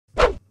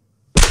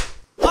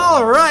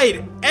All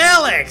right, Alex.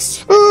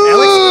 Alex,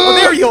 oh,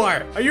 there you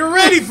are. Are you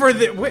ready for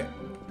the? Wait,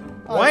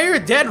 why are you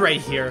dead right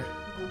here?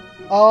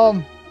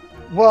 Well.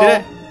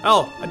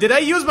 Did I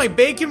use my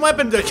bacon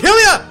weapon to kill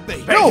you?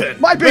 Bacon. No,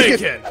 my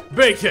bacon.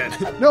 Bacon.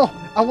 No,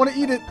 I want to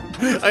eat it.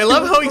 I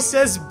love how he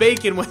says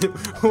bacon when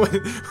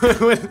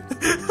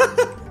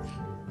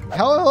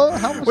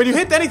when you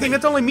hit anything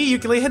that's only me, you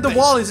can hit the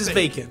wall and it says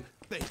bacon.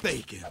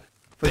 Bacon.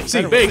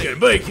 See, bacon.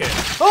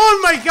 Oh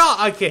my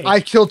god. Okay. I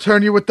kill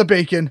Tony with the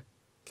bacon.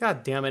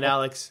 God damn it,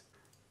 Alex.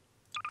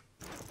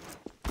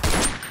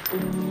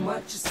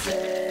 What you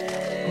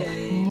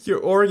say? Your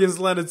organs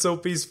landed so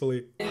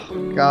peacefully.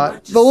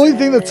 God. The only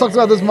thing that sucks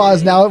about this mod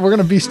is now we're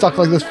gonna be stuck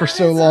like this for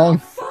so long.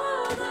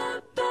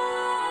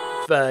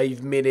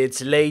 5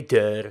 minutes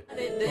later.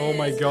 Oh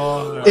my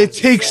god. It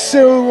takes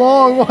so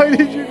long. Why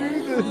did you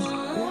do this?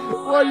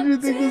 Why did you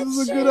think this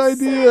was a good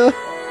idea?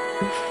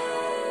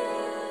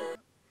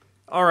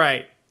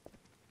 Alright.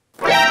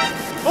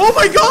 Oh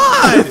my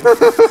god!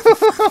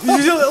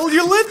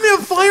 you lit me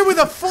on fire with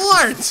a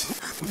fart!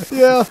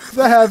 Yeah,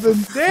 that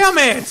happened. Damn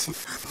it!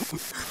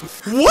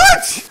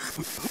 What?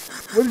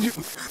 What did you...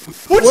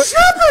 What just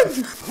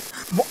happened?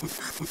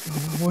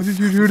 What did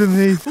you do to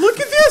me? Look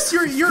at this!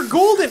 You're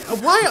golden!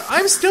 Why?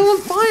 I'm still on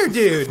fire,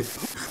 dude!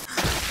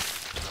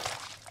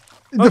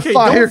 Okay,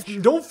 fire.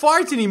 don't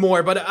fart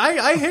anymore, but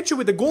I hit you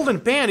with the golden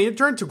pan and it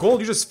turned to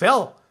gold, you just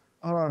fell.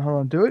 Hold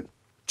on, do it.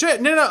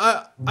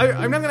 No,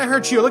 I'm not gonna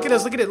hurt you. Look at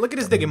this, look at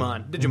this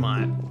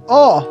Digimon.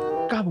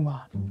 Oh,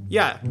 Gabumon.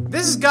 Yeah,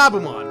 this is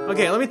Gabumon.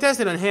 Okay, let me test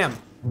it on him.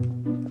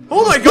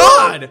 Oh my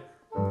god!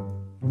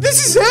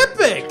 This is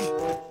epic!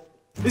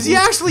 Is he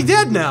actually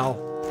dead now?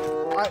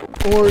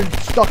 Or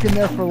stuck in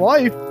there for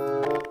life.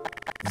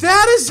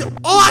 That is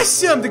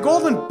awesome! The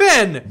golden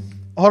pen!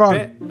 Hold on.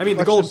 I mean,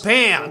 the golden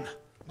pan.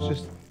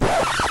 Just...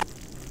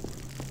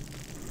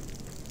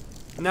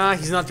 Nah,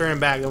 he's not turning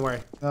back, don't worry.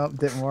 No,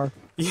 didn't work.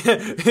 Yeah,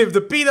 if the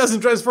P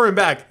doesn't transfer him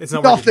back, it's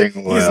not Nothing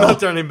working. will. He's not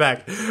turning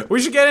back.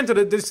 We should get into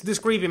this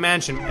creepy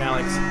mansion,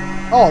 Alex.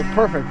 Oh,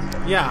 perfect.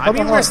 Yeah, I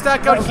mean, we're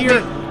stuck out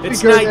here.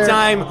 It's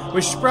nighttime.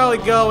 We should probably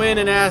go in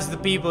and ask the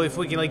people if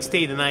we can, like,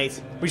 stay the night.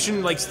 We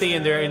shouldn't, like, stay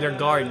in their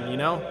garden, you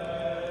know?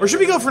 Or should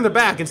we go from the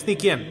back and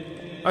sneak in?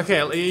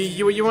 Okay,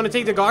 you want to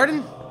take the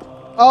garden?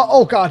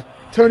 Oh God,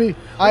 Tony,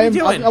 I'm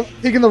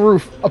taking the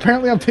roof.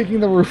 Apparently, I'm taking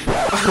the roof.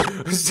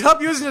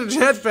 Stop using the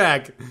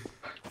jetpack.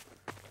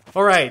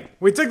 All right,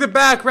 we took the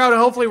back route,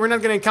 and hopefully, we're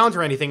not gonna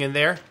encounter anything in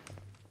there.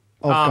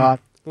 Oh God.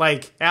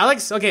 Like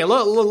Alex. Okay,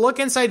 look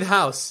inside the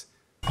house.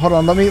 Hold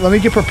on, let me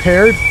get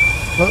prepared.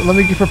 Let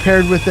me get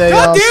prepared with a.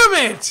 God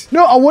damn it!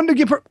 No, I wanted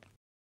to get.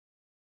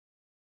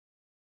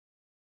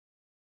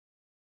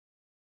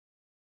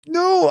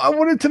 No, I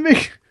wanted to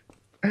make.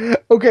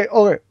 Okay,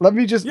 let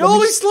me just. You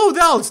always slow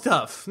down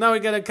stuff. Now we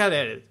gotta cut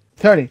at it.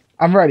 Tony,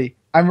 I'm ready.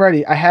 I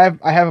have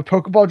a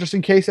Pokeball just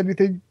in case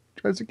anything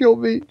tries to kill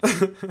me.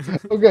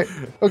 Okay.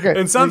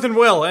 And something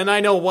will, and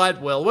I know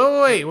what will.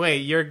 Wait,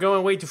 you're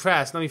going way too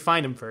fast. Let me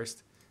find him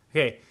first.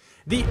 Okay.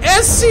 The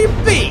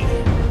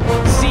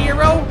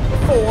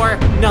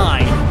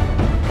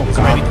SCP-049 is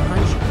ready to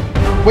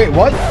punch. Wait,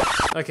 what?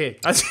 Okay,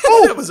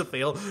 that was a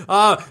fail.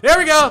 There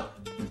we go.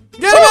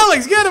 Get him,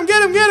 Alex! Get him,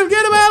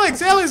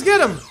 Alex! Alex, get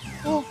him!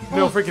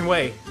 No freaking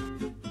way.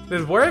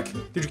 Did it work?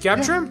 Did you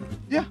capture him?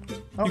 Yeah.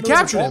 You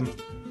captured him.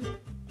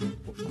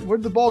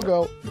 Where'd the ball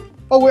go?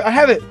 Oh wait, I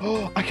have it.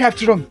 Oh, I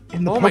captured him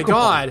in the Pokeball. My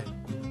god.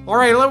 All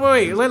right,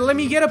 wait. Let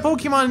me get a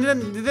Pokemon,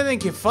 and then they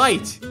can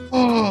fight.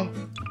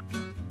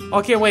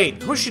 Okay,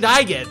 wait. Who should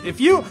I get?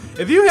 If you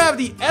have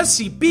the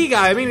SCP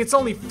guy, I mean, it's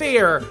only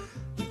fair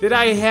that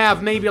I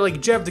have maybe like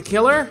Jeff the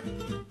Killer.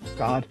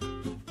 God.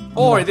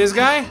 Or this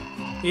guy.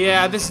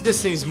 Yeah, this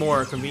seems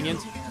more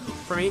convenient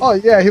for me. Oh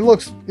yeah, he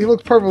looks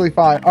perfectly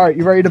fine. All right,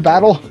 you ready to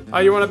battle?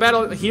 You want to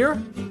battle here?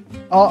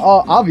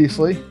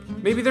 Obviously.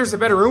 Maybe there's a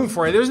better room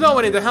for it. There's no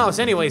one in the house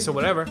anyway, so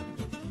whatever.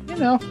 You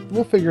know,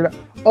 we'll figure it out.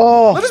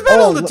 Oh, let us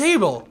battle on the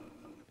table.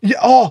 Yeah.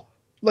 Oh,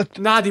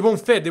 nah, they won't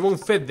fit. They won't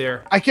fit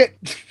there. I can't.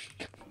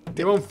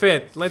 They won't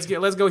fit. Let's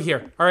go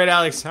here. All right,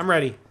 Alex, I'm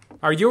ready.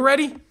 Are you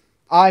ready?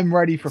 I'm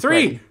ready for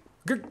 3.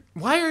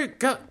 Why are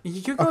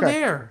you go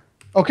there?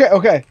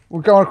 Okay.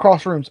 We're going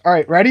across rooms. All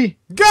right, ready?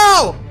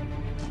 Go!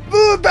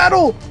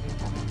 Battle!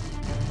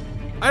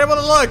 I don't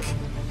want to look.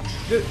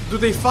 Do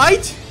they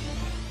fight?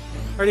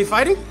 Are they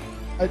fighting?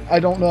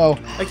 I don't know.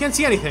 I can't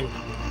see anything.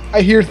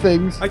 I hear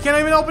things. I can't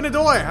even open the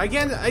door. I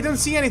don't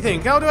see anything.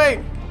 How do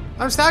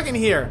I'm stuck in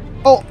here.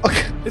 Oh,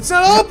 okay. It's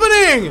not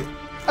opening!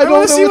 I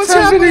want to see what's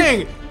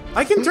happening!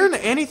 I can turn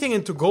anything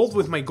into gold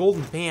with my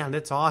golden pan.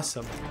 That's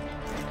awesome.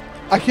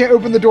 I can't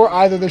open the door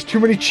either. There's too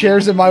many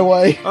chairs in my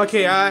way.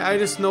 Okay, I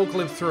just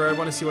no-clipped through. I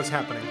want to see what's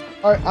happening.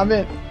 Alright, I'm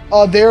in.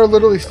 They're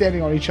literally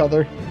standing on each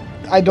other.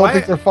 I don't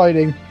think they're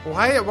fighting.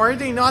 Why are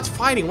they not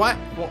fighting? What?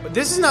 Well,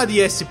 this is not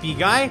the SCP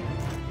guy.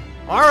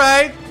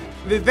 Alright.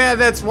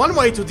 That's one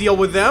way to deal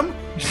with them.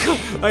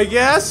 I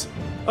guess.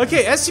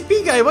 Okay,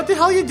 SCP guy, what the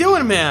hell are you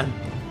doing, man?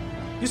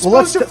 You're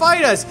supposed to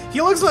fight us.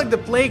 He looks like the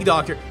plague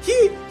doctor.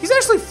 He's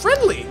actually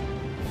friendly.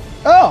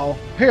 Oh,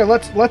 here,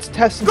 let's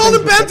test some Golden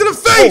things band to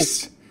with the it.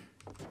 face!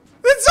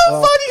 It's so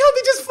Well, funny how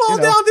they just fall you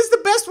know. down. This is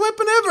the best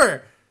weapon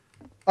ever.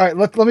 All right,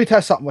 let me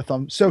test something with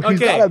him. So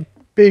he's Okay. got a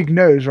big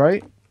nose,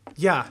 right?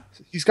 Yeah.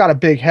 He's got a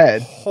big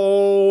head.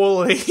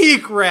 Holy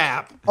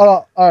crap.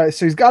 All right,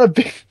 so he's got a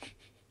big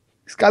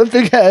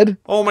head.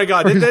 Oh my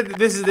god,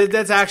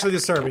 that's actually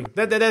disturbing.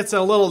 That's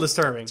a little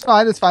disturbing.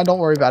 It's fine. Don't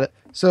worry about it.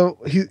 So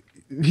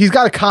he's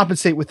got to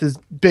compensate with his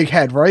big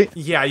head, right?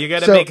 Yeah, you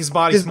gotta So make his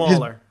body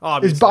smaller.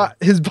 Obviously.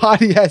 His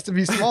body has to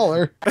be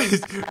smaller.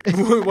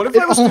 What if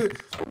I was to...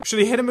 Should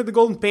he hit him with the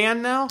golden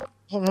pan now?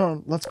 Hold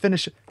on, let's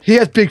finish it. He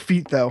has big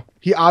feet, though.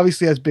 He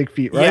obviously has big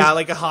feet, right? Yeah,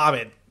 like a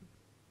hobbit.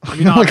 I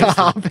mean, Like a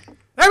obviously. hobbit.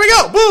 There we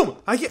go! Boom!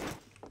 I get...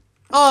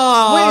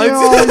 Oh,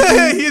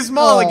 Wait, he's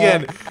small Aw.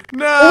 again.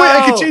 No! Oh, wait,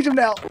 I can change him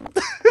now.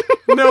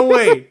 No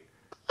way.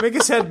 Make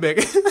his head big.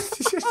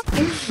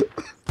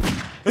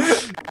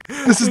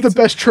 This is the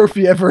best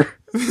trophy ever.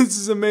 This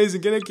is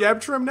amazing. Can I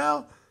capture him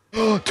now?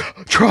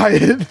 Try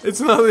it. It's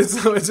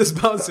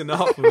just bouncing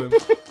off of him.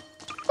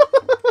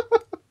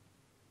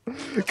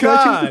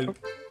 God.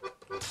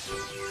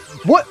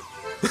 What?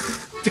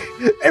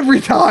 Every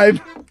time.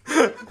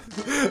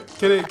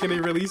 Can he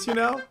release you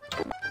now?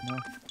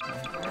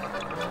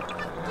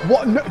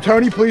 What? No,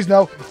 Tony, please,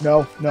 no.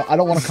 No, I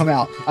don't want to come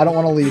out. I don't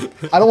want to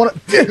leave. I don't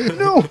want to...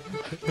 No!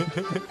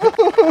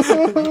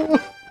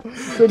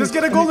 Just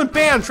get a golden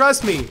pan,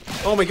 trust me.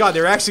 Oh my god,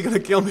 they're actually gonna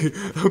kill me.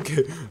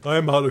 Okay, I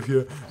am out of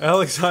here.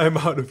 Alex, I am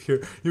out of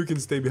here. You can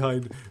stay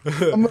behind.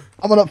 I'm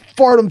gonna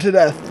fart him to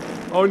death.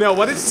 Oh no,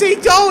 what did it say?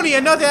 Tony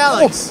and not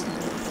Alex.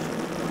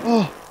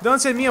 Oh, Don't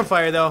set me on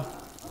fire though.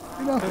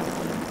 you know.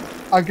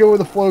 I go where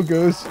the flow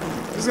goes.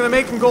 Just gonna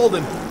make him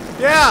golden.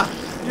 Yeah,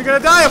 you're gonna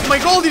die of my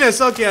goldiness.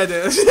 Okay, I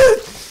did.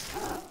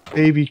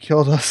 Baby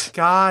killed us.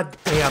 God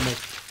damn it.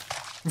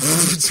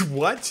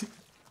 What?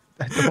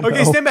 Don't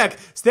Okay, know. stand back.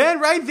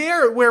 Stand right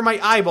there where my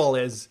eyeball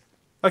is.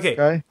 Okay.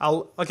 Okay.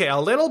 Okay, a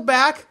little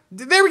back.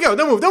 There we go.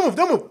 Don't move.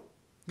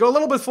 Go a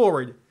little bit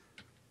forward.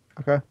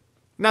 Okay.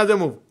 Now don't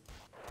move.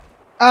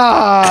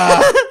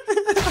 Ah!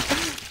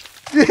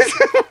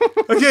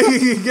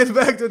 Okay, get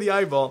back to the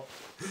eyeball.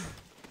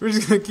 We're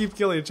just gonna keep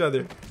killing each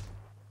other.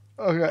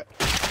 Okay.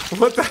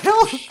 What the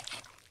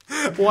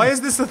hell? Why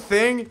is this a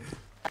thing?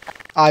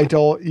 I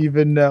don't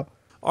even know.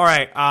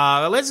 Alright,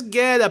 let's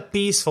get a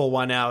peaceful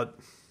one out.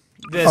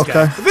 This Okay.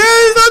 guy. This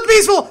is not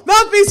peaceful!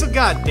 Not peaceful!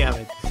 God damn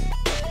it.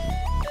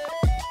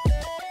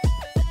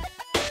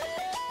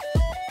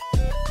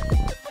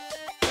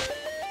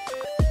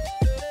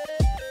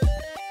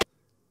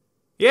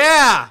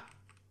 Yeah!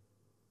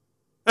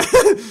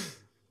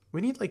 We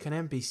need like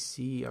an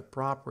NPC, a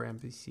proper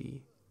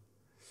NPC.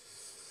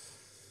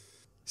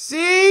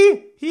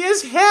 See? He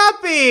is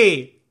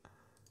happy!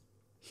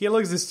 He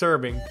looks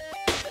disturbing.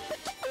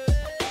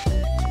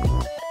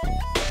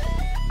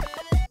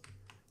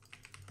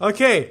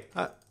 Okay.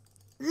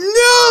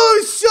 No!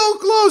 So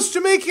close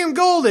to making him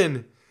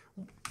golden!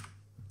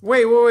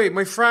 Wait.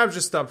 My frab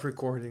just stopped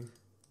recording.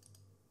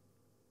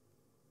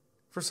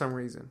 For some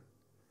reason.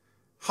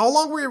 How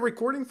long were you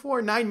recording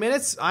for? 9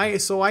 minutes?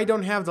 So I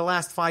don't have the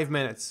last 5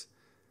 minutes.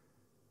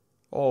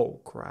 Oh,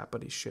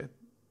 crappity shit.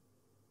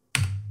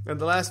 And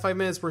the last 5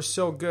 minutes were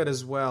so good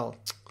as well.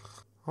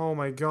 Oh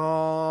my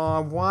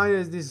god. Why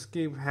does this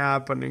keep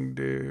happening,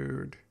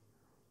 dude?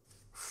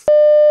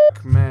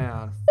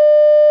 Man.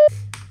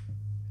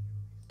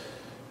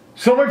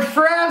 So my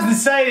friends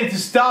decided to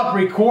stop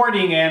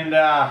recording and,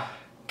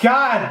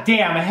 god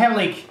damn, I have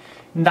like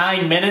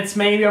 9 minutes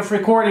maybe of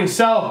recording,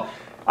 so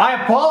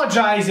I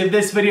apologize if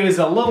this video is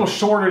a little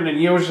shorter than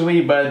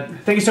usually, but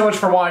thank you so much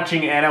for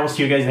watching and I will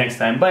see you guys next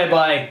time. Bye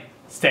bye,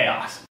 stay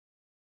awesome.